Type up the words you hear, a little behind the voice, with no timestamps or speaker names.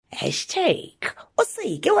o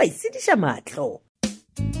se ke wa isediša matlo.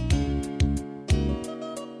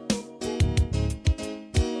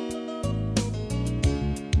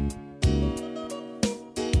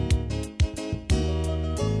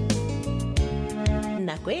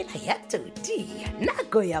 Nako ela ya toti,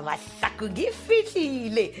 nako ya Mahlakung e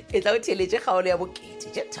fihlile. E tla o theletše kgaolo ya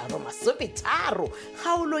bokete tše 3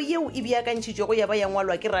 kgaolo yeo e beakantšhitšwego ya ba ya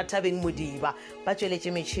ngwalwa ke Rathabeng Modiba. Ba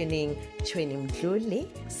tšweletše metšhineng Tšhweni Mdluli,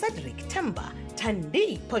 Cedric Temba,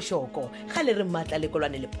 Thandi Phoshoko, ga le re Matla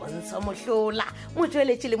Lekolwane le Pontsho Mohlola,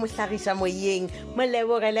 motšweletše le mohlagiša moyeng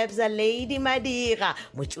Molebogele Lady Madira,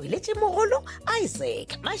 motšweletše mogolo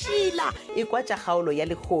Isaac Mashila. E kwa tša kgaolo ya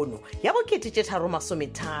lekgono ya bokete tše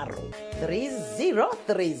 3030.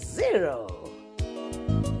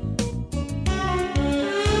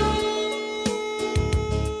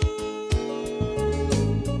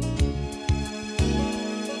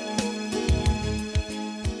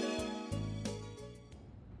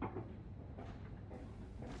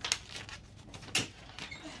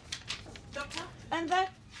 And then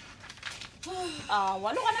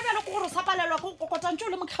wa le gona bjalo ke gore o sapalelwa ke go kokotantšo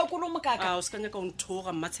le mokgekolo mokaka. O se ka nyaka o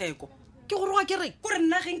nthoga mmatsheko Ke gore wa ke re kore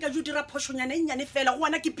nna ge nka jo dira phošonyana e nnyane fela go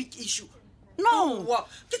wana ke big issue. no.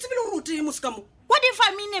 Ke tsebile gore o tee mo se ka mo What if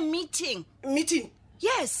I'm in a meeting? meeting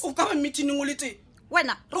Yes. o ka ba meeting o le tee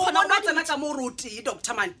Wena re go kgona bona go tsena ka mo re o tee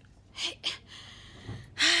doctor man.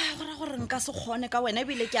 gore nka se kgone ka wena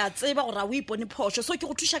ebile ke a tseba gore a o ipone phošo so ke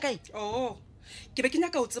go thuša kae. Ke be ke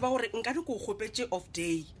nyaka o tseba gore nka di ko kgopetse of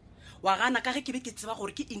day wa gana ka ge ke be ke tseba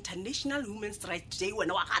gore ke International Women's Rights Day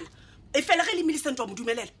wena wa gana e fela ge le Millicent wa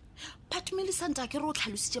modumelela. But Millicent a ke re o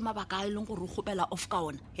tlhalositše mabaka a e leng gore o kgopela off ka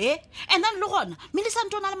ona and then le gona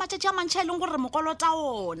Millicent o na le matšatši a mantšha e leng gore mokolota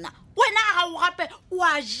ona wena a gago gape o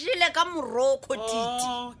a jele ka moroko titi.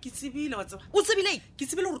 Ke tsebile wa tseba O tsebile ke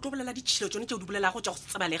tsebile gore o tlo bolela ditšhilo tsone tšeo di bolelago tša go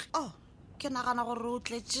tsebalege. ke nagana gore o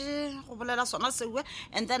tletše go bolela sona seue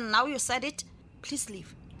and then now you said it, please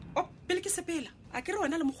leave. Pele ke sepela a ke re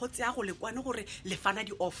wena le mogotsi ya go lekwane gore le fana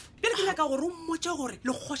di off pele ke nyaka gore o mmotse gore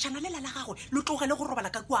le kgošana lela la gagwe le tlogele go robala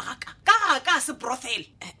ka kua gaka ka gaka a se brothel.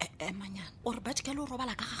 Manyana o re batike le o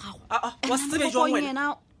robala ka ga gago wa se tsebe jwang wena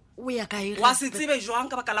yena o ya kae wa se tsebe jwang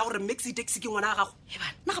ka baka la gore maxi taxi ke ngwana ga gago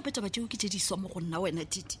nna gape taba tšeo ke tše diswa mo go nna wena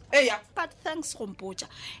titi. eya But thanks go mpotša.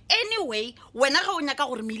 Anyway wena ga o nyaka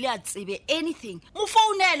gore Mile a tsebe anything mo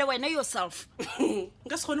founele wena yourself.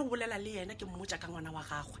 nka se kgone go bolela le yena ke mmotsa ka ngwana wa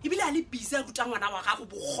gagwe ebile a le busy a ruta ngwana wa gago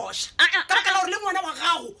bokgoša ka baka la gore le ngwana wa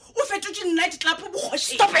gago o fetotše night club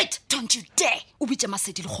bokgošeng. Stop it, don't you dare o bitše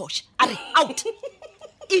Masedi le kgoši a re out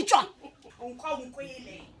e tšwa. nkwa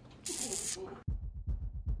nkwele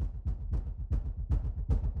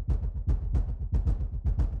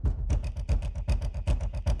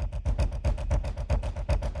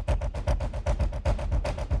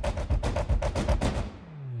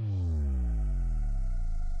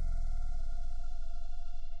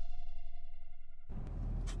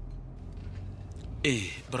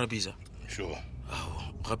Bra Bizza. Sure.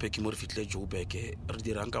 Gape ke mo re fitlile Joburg re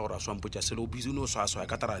dirang ka gore a swampotša sele o busy o ne o swaswaya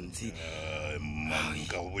ka tarantsi. Man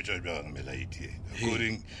ka go botša bjang melaiti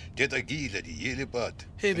according data gila di yele pat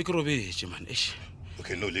be ke robetše man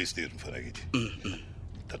okay no less there mfana kete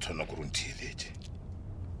ta tshwana go rontheletše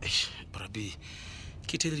brabi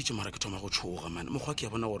ke theleditše mara ke thoma go tshoga man mokgwa ke ya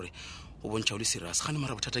bona gore o bontšha o le serious gane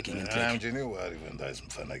mara bothata ke eng njene wa ri vanda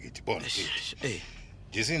mfana kete bona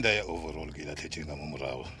Jesinda ya overall ke la tletšeng ka mo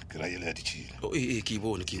morago ke ra ile ya ditšhila ke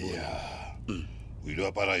bone o ile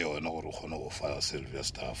wa para yona gore o kgone go fa Sylvia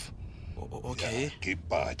staff okay ke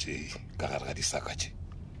patše ka gare ga disaka tše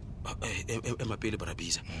mapele Bra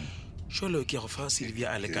Bizza jalo ke ya go fa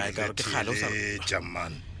Sylvia a le kae ka gore ke kgale o sa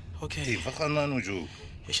jaman okay fa ganano jo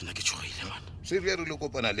šena ke tšhogile man Sylvia re le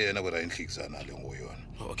kopana le yena gore a ntlhikisana le go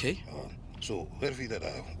yona okay so re fitela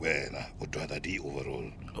wena o twata di overall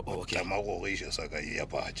okay ma go goiša sa ka ya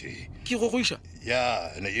patše ke go goiša ya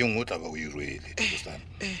ne e nngwe tla ba o irwele understand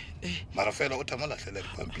mara fela o thama lahlela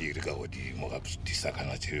dipampiri ka godimo ga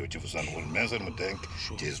disakana tšeo tše fosane gore mensen motank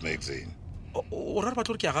jes magazine o ra re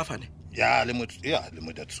batlo gore ke a gafane ya le mo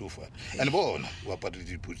datsofa and bona wa patile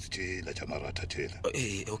diputsi tše la tša maratha tšela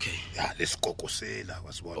okay ya le sekoko sela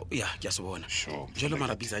wa se bona ya ke a se bona Sure. jalo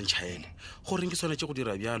mara Bizza ntšhaele gore ke swanetše go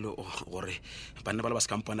dira bjalo gore banna ba le ba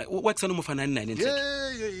se kampana wa ke sane mo fana nine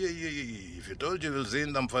if you told you will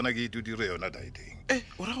zinda mfana ke tu dire yona dating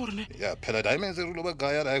o ra gore ne ya phela diamonds re lo ba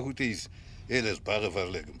gaya ra go tise le sbare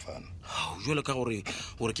verle ke mfana jalo ka gore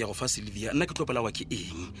ke ya go fa Sylvia nna ke tlopela wa ke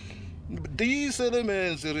eng these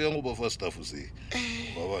elements re yang go ba fa staff se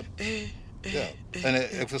ba bona Ja, en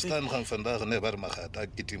ek verstaan gaan vandag ne bar magata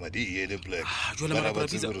kitima di hele plek. Jwale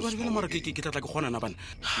mara ke tla ke gona na bana.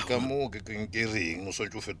 Ka mo ke reng o so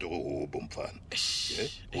tlo fetogo o bomfana.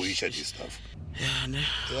 O isha di stuff. Ya ne.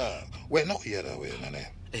 Ja, wena go yera wena ne.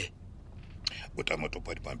 O tama to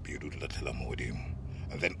pa dipampiri o latela mo godimo.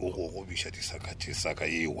 And then o go bisha di saka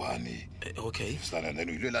e one. Okay. Sana then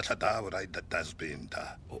o ile la tlata right that has been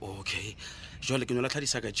ta. Okay. Jwale ke no la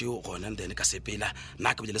tlhadisa ka tšeo gona and then ka sepela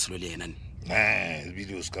nna ke bile selo le yena.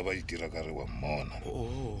 Videos ka ba ditira ka re wa mona.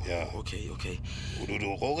 Yeah. Okay. O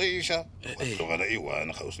do go isha. So gala e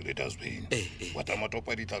one ga o se le has been. Wa tama to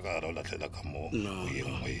pa ditlaka o latela ka mo o ye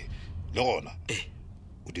ngwe. Le gona.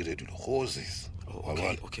 O dire dilo gozes.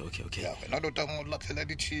 Okay. Ya, na lo tamo latela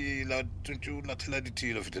ditšhila, tšo latela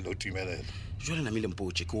ditšhila fetela o timelela. Jwale namile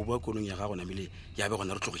mpotse ke o bua kolong ya gago namile ya be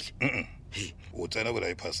gona re tlogile. O tsena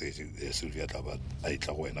bora passage Sylvia taba a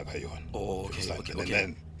itla go wena ka yona.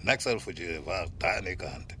 Okay. Next self for je va tane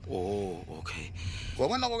kante. Okay. Wa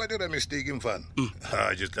bona go ka dira mistake mfana.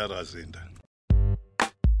 Ha, just la razinda.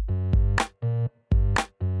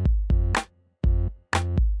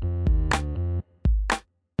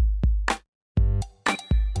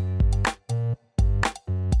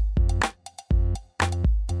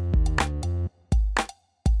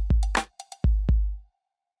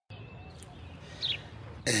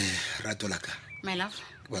 Ratolaka. My love.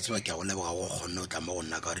 Wa tswa ke go leboga go kgonne o tla mo go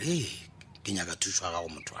nna ka re ke nyaka thuso ga go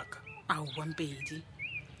motho wa ka. Ao wampedi.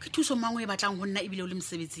 Ke thuso mangwe e batlang go nna ebile o le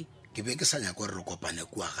mosebetsi. Ke be ke sa nyaka gore re kopane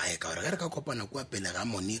kwa gae ka gore re ka kopana kwa pele ga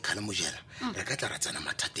Monica le Mojela re ka tla ra tsana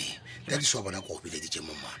mathateng. Ka di swa bona go go bileditše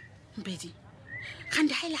mo mona. Mpedi.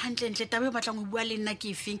 Gande ha ile hantle tabe o batlang go bua le nna ke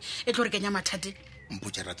efeng e tlo re kenya mathate.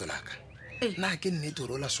 Mpotse Ratolaka. Na ke nnete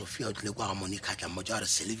rola Sofia o tlile kwa ga Monica tla mo ja re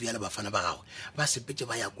Sylvia le bafana ba gago ba sepetse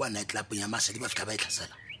ba ya kwa night club ya Masedi ba fitla ba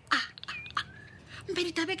itlhasela.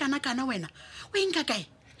 Mpedi tabe kana wena o enka kae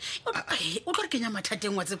o tlo re kenya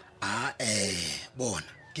mathateng wa tsebo. Bona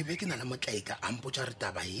ke be ke na le motlaika a mpotsa re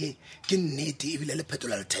taba ye ke nnete e bile le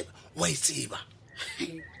phetola le thebe wa itseba.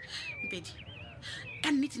 Mpedi ka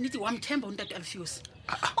nnete wa mthemba o ntate Alfios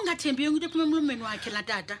ungathembi yonke into emlomeni wakhe la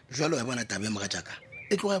tata. Jwalo ya bona tabe mo ga jaka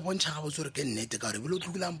e tlo ga bontsha ga botsore ke nnete ka gore bile o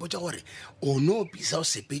tlogela mpotsa gore o no pisa o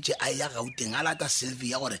sepetse a ya Gauteng a lata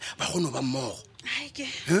Sylvia gore ba gono ba mmogo. Ke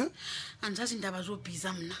anzazi indaba zo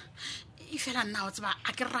Bizza mna ifela nna o tseba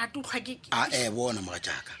a ke rate o tlhwa ke bona mo ga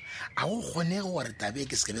jaka a go kgonege gore tabe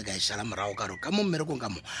ke sekebe ka ishala morago ka gore ka mo mmerekong ka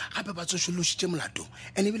mo gape ba tsošološitše molato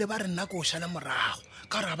ene bile ba re nna ko o šala morago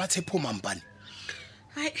ka gore ga ba tshepo mampane.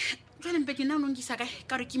 Jwale mpedi nna o nonkisa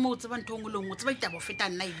ka re ke mo o tseba ntho ngwe le ngwe o tseba ditaba o feta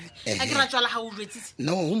nna ebile a ke ra tswala ga o jwetsitse.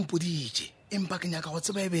 No o mpoditše empa ke nyaka go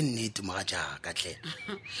tseba e be nnete mo ga jaka tle.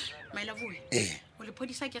 My love o le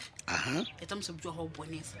phodisa ke ke tsa mosebetsi wa go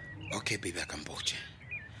bonesa. Okay baby a kampotše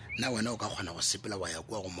na wena o ka kgona go sepela wa ya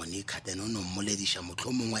kwa go Monica then o no mmolediša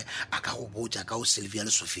motlho mongwe a ka go botsa ka o Sylvia le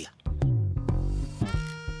Sofia.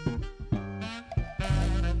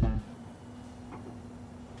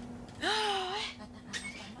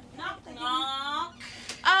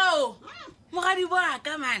 Mogadi boa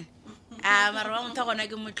ka man mara wa motho gona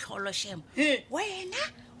ke motlholo shemo wena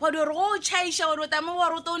wa di re go chaisha wa rota mo wa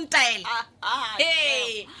rota ntaela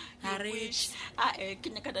ke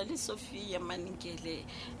nyaka da le Sofia Maninkele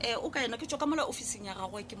o ka ena ke tswa ka mola ofising ya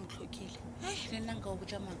gagwe ke motlhokile le nna nka o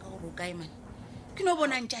botsa maka gore o kae man ke no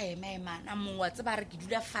bona ntja ema mongwe wa tseba re ke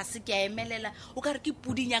dula fase ke a emelela o ka re ke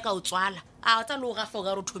pudinya ka o tswala o tsa le o gafa o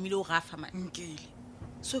ka re o thomile o gafa man Nkele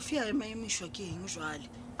Sofia ema emishwa ke eng jwale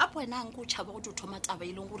apo wena nko tšhaba go thoma taba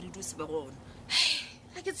ile go re du se be gona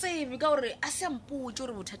a ke tsebe ka gore a se mpotse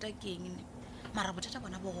gore bothata ke eng mara bothata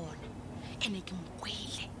bona bo gona ene ke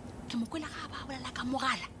mokwele ga ba bolela ka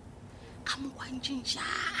mogala ka mokwantšintša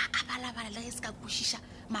a balabala le se ka kwešiša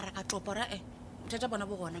mara ka topora bothata bona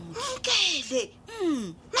bo gona Nkele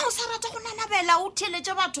na o sa rata go nanabela o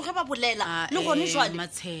theletše batho ge ba bolela le gone jwale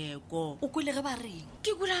matsheko o kwele ge ba reng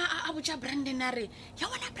ke kula a botša Brandon a re ya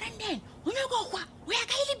bona Brandon o nyaka kwa o ya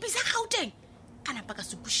ka ile Bizza Gauteng ka napa ka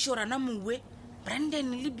se kwešiše gore ana mowe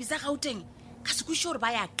Brandon le Bizza Gauteng ka se kwešiše gore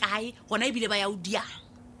ba ya kae gona ebile ba ya o diang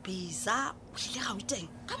Bizza o ile Gauteng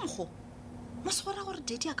ka mokgo mo se gora gore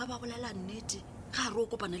daddy a ka ba bolela nnete ga re o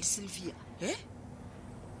kopana le Sylvia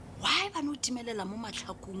why ba no timelela mo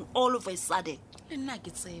Mahlakung all of a sudden le nna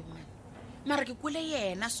ke tseba mara ke kwele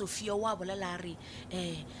yena Sofia wa bolela re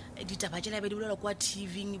ditaba tšela be di bolela kwa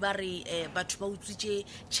TV ba re batho ba utswitše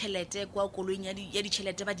tšhelete kwa koloing ya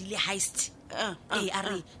ditšhelete ba di le heist a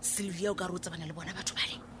re Sylvia o ka re o tsebana le bona batho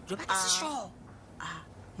bale jo ba se sure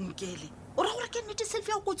Nkele o ra gore ke nnete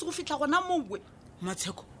Sylvia o kotse go fitla gona mowe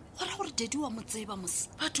matsheko go ra gore daddy wa mo tseba mos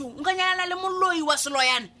batho nka nyalana le moloi wa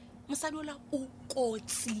seloyane mosadi ola o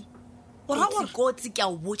kotsi kotsi ke a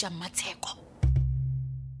o botsa Mmatsheko.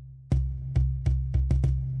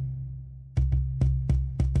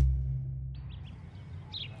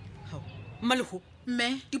 Malego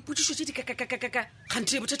mme dipotšišo tše di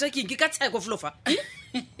kgante bothata ke eng ke ka tsheko folofa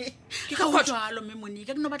ke ka go jalo mme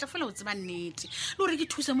Monica ke no batla fela o tseba nnete le gore ke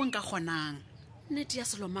thuse mo nka kgonang. nnete ya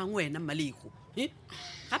selomang wena Malego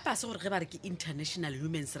gape a se gore ge ba re ke International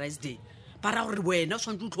Women's Rights Day ba ra gore wena o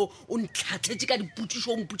tshwanetse utlho o ntlhatlhetse ka dipotšišo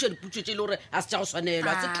o mputša dipotšo tše le gore a se tša go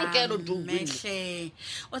tshwanelwa a se tlokelo metlhe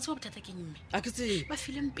o tseba bothata ke mme a ke tsebe ba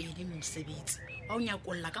file mpedi mosebetsi wa o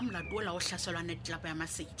nyakolola ka molato ola o hlaselwa netlapo ya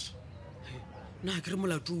Masedi. na ke re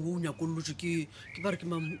molato o nyakololotse ke ba re ke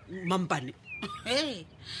mampane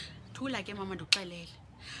thula ke mama doxelele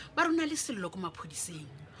ba rona le sello ko maphodiseng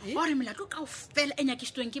wa re melato ka o fela e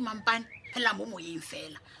nyakisitsweng ke mampane hela mo moyeng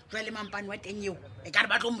fela jwa le mampane wa teng eo e ka re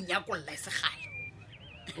ba tlo mo nyakolola e segale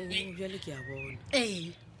bjale ke a bona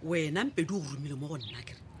wena mpedi o romile mo go nna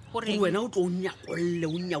kere gore Goreng? wena o tlo o nyakolle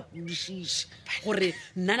o nyakodišiše gore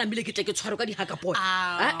nna namile ke tle ke tshware ka dihakapone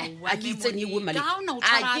a ke itsene ewe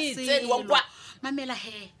malekwa mamela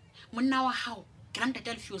he monna wa hao granda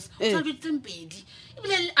delfios o tshwanetse mpedi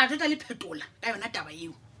ebile a tota le phetola ka yona taba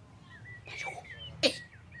eo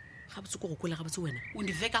ga botse ko go kwela ga botse wena o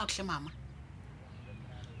ndiveka go hle mama.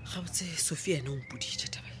 ga botse Sophia ena o mpoditše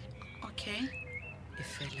taba Okay, e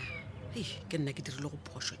fela ke nna ke dirile go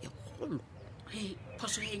phošo e kgolo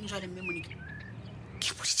phoso e eng jwale mme Monica?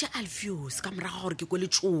 ke boditše Alfios ka moraga gore ke kwe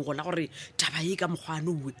letšhogo la gore taba e ka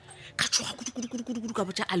mokgwanowe ka tšhoga kudu ka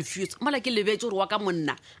botša Alfios mola ke lebetse gore wa ka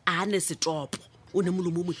monna a ne setopo o ne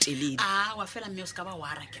molomo o moteledi wa fela mme o se ka ba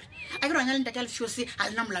wara kere a ke rwana le ntate Alfios a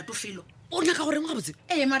lena molato felo o nyaka goreng ga botse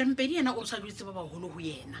mare mpedi yena o tshwaditse ba bagolo go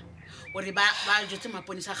yena gore ba jetse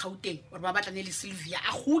maponisa Gauteng gore ba batlane le Sylvia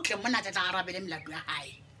a gutle mona tla arabele melato ya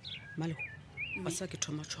hae. Malego ba sa ke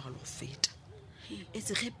thoma tšhoga le go feta e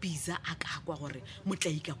se ge Bizza a ka kwa gore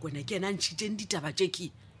motlaika kwena ke ena ntšhitšeng ditaba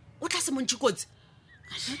tšeki o tla se montši kotsi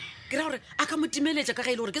ke ra gore a ka motimeletša ka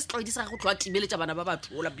ga ile gore ke setlwaedi sa ga go tloa timeletša bana ba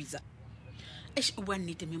batho ola Bizza o bua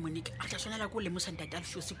nnete mme Monica a tla tshwanela ko lemosa ntate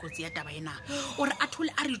Alfios kotsi ya taba ena gore a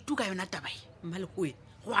thole a re tuka yona taba e. Malegoe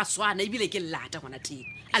go a swana ebile ke lata ngwana teng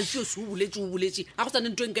Alfios o boletše a go tsane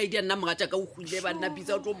ntho e nka idia nna mogatša ka o huile banna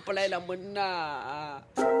Bizza o tlo mpolaela monna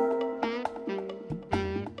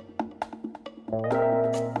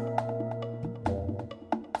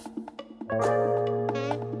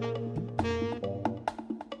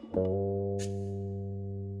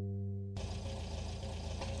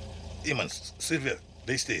man, Sylvia,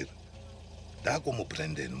 luister. Daar kom op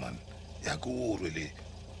Brandon, man. Ja, ik hoor wel.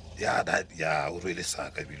 Ja, hoor wel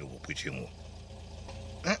zaken willen op je moe.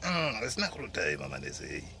 Dat is niet goed, man.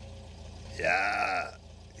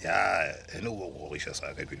 Ja, en hoe hoor je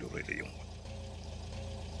zaken willen wel, jongen.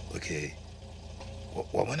 Oké.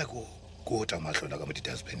 Wat man ik go ta Mahlakung ka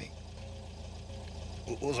meditše penning.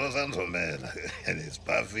 O zo sanzomela. And it's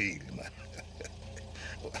perfect, man.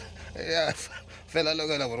 Ja, fela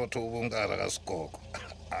lokela gore o bonkara ka sekoko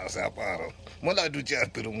a se apara mola dutše a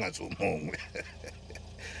pele ngwatse o mongwe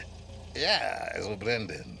so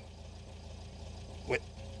Brandon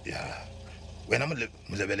wena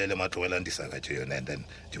molebelele matlogelang disaka tše yone and then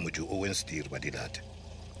di motho Owen Steer ba di late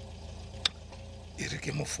e re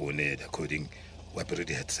ke mo founela according wa pere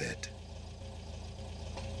di headset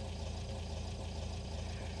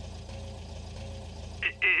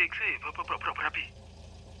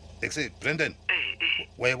Exit, Brandon.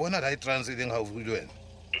 Wa e bona right transiting how we doing?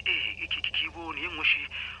 Ke bone ye ngwe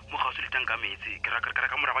mo ga se letang ka metsi ke ra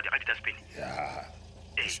ka morago di Adidas pen. Yeah.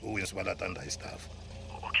 So we sbala tanda stuff.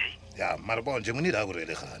 Okay. Yeah, mara bon je moni da go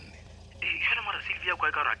rele gane. Hela mara Sylvia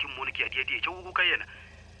kwa ka ra ke mone ke a die tše o ka yena.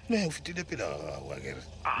 Ne o fitile pela wa kere.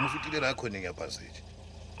 Mo fitile ra khoneng ya passage.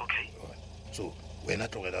 Okay. So wena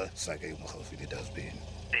tlogela saka yo mo ga fitile dustbin.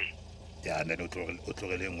 Yeah, nna o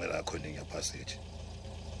tlogele ngwe ra khoneng ya passage.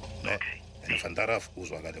 Okay. And Fantaraf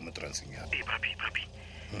uzwa ka le mo transing ya. Papi.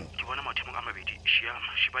 Ke bona mathemong a mabedi shi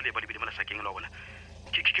ba le mala sakeng la bona.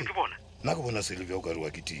 Ke bona. Na go bona Sylvia o ka re wa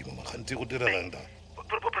ke timo ma gantse go dira gang da.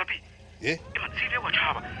 Papi. Sylvia wa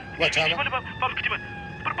chaba. Ba mkitima.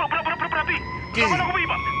 Papi. Ke bona go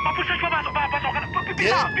biba. Ba pusa chwa ba soka.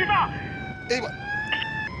 Bizza. Hey,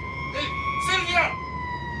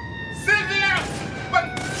 Sylvia! But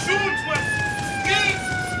shoot man. Please.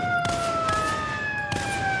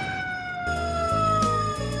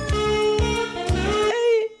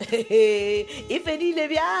 e fedile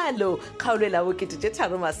bjalo kgaolo la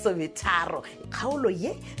 330. kgaolo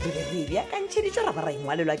ye re be re beakantšheditšwe ra ba ra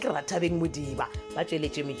ingwalelwa ke Rathabeng Modiba, ba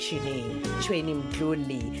tšweletše metšhineng Tšhweni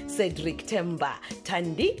Mdluli, Cedric Temba,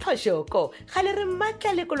 Thandi Thoshoko, gale re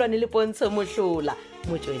mmatla lekolwane le Pontsho Mohlola,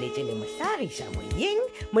 motsweletše le mohlagiša moyeng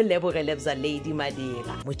Molebogele Bizza Lady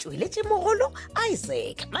Madira, motsweletše mogolo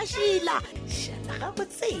Isaac Mashila. Šala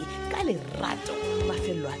gabotse ka lerato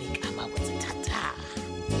mafelelo a beka.